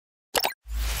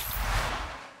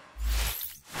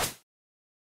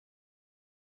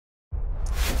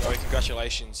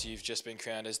congratulations, you've just been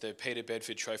crowned as the Peter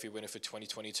Bedford Trophy winner for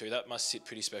 2022. That must sit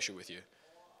pretty special with you.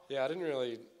 Yeah, I didn't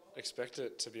really expect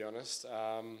it, to be honest.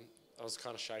 I was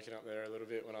kind of shaken up there a little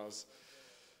bit when I was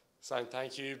saying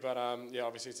thank you, but yeah,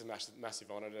 obviously it's a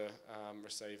massive honour to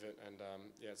receive it, and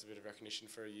yeah, it's a bit of recognition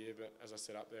for a year, but as I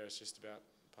said up there, it's just about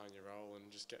playing your role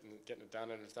and just getting it done,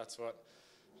 and if that's what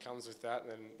comes with that,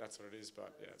 then that's what it is,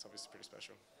 but yeah, it's obviously pretty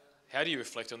special. How do you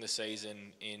reflect on the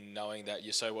season in knowing that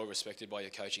you're so well respected by your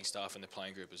coaching staff and the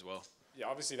playing group as well? Yeah,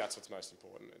 obviously that's what's most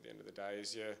important at the end of the day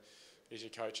is your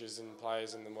coaches and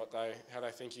players and then how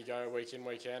they think you go week in,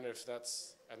 week out. If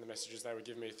that's and the messages they would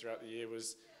give me throughout the year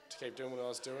was to keep doing what I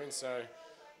was doing. So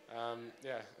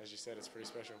yeah, as you said, it's pretty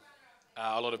special.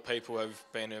 A lot of people have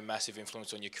been a massive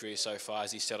influence on your career so far,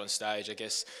 as you said on stage. I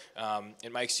guess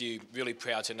it makes you really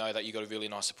proud to know that you've got a really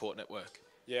nice support network.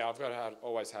 Yeah,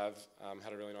 always have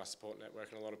had a really nice support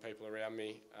network and a lot of people around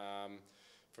me,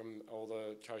 from all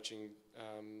the coaching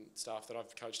staff that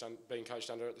I've been coached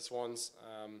under at the Swans,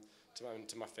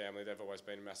 to my family. They've always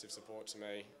been a massive support to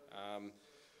me.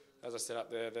 As I said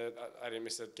up there, I didn't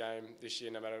miss a game this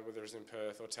year, no matter whether it was in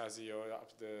Perth or Tassie or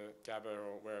up the Gabba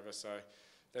or wherever. So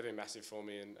they've been massive for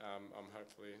me, and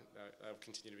hopefully they'll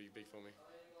continue to be big for me.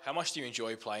 How much do you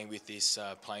enjoy playing with this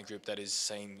playing group that is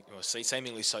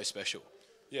seemingly so special?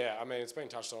 Yeah, I mean, it's been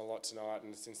touched on a lot tonight,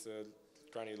 and since the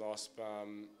granny loss,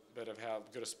 but of how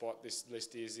good a spot this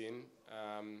list is in.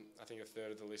 I think a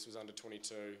third of the list was under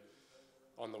 22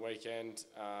 on the weekend,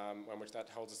 which that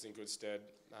holds us in good stead.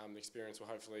 The experience will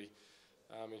hopefully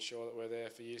ensure that we're there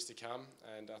for years to come,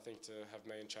 and I think to have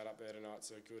me and Chad up there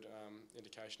tonight's a good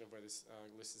indication of where this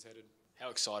list is headed. How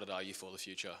excited are you for the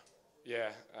future?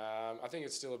 Yeah, I think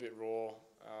it's still a bit raw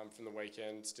from the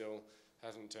weekend. Still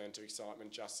hasn't turned to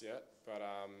excitement just yet, but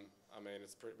I mean,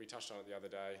 we touched on it the other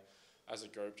day as a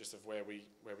group, just of where we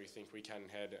think we can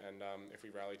head, and if we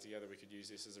rally together, we could use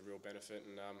this as a real benefit,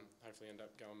 and hopefully end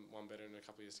up going one better in a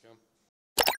couple of years to come.